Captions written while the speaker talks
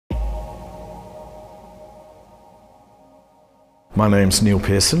My name's Neil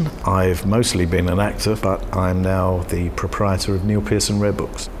Pearson. I've mostly been an actor, but I'm now the proprietor of Neil Pearson Rare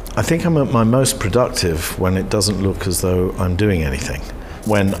Books. I think I'm at my most productive when it doesn't look as though I'm doing anything.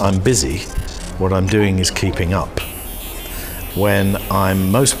 When I'm busy, what I'm doing is keeping up. When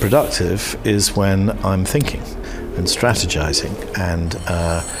I'm most productive is when I'm thinking and strategizing and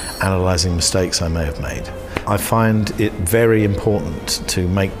analyzing mistakes I may have made. I find it very important to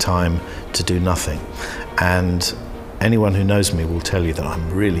make time to do nothing, and anyone who knows me will tell you that I'm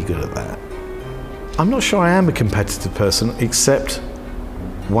really good at that. I'm not sure I am a competitive person, except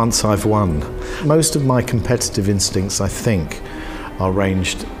once I've won. Most of my competitive instincts, I think, are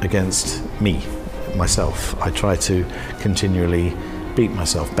ranged against me, myself. I try to continually beat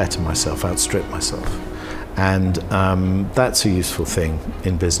myself, better myself, outstrip myself. And that's a useful thing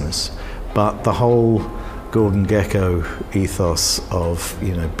in business. But the whole Gordon Gekko ethos of,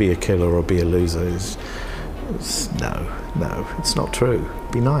 be a killer or be a loser is, no, it's not true.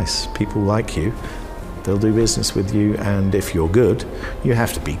 Be nice. People like you. They'll do business with you, and if you're good, you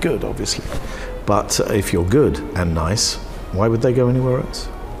have to be good, obviously. But if you're good and nice, why would they go anywhere else?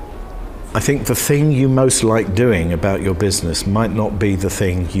 I think the thing you most like doing about your business might not be the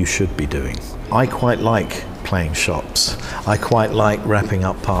thing you should be doing. I quite like playing shops. I quite like wrapping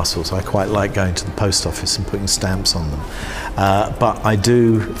up parcels. I quite like going to the post office and putting stamps on them. But I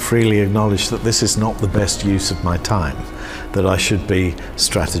do freely acknowledge that this is not the best use of my time, that I should be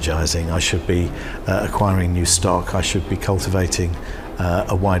strategizing, I should be acquiring new stock, I should be cultivating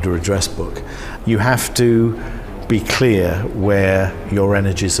a wider address book. You have to be clear where your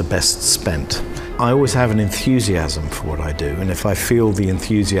energies are best spent. I always have an enthusiasm for what I do, and if I feel the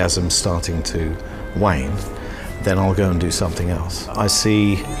enthusiasm starting to wane, then I'll go and do something else. I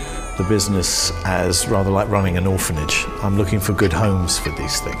see the business as rather like running an orphanage. I'm looking for good homes for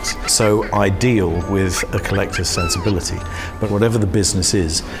these things. So I deal with a collector's sensibility. But whatever the business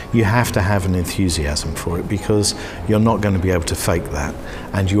is, you have to have an enthusiasm for it, because you're not going to be able to fake that.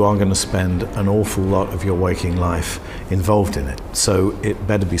 And you are going to spend an awful lot of your waking life involved in it. So it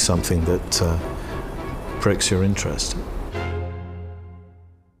better be something that pricks your interest.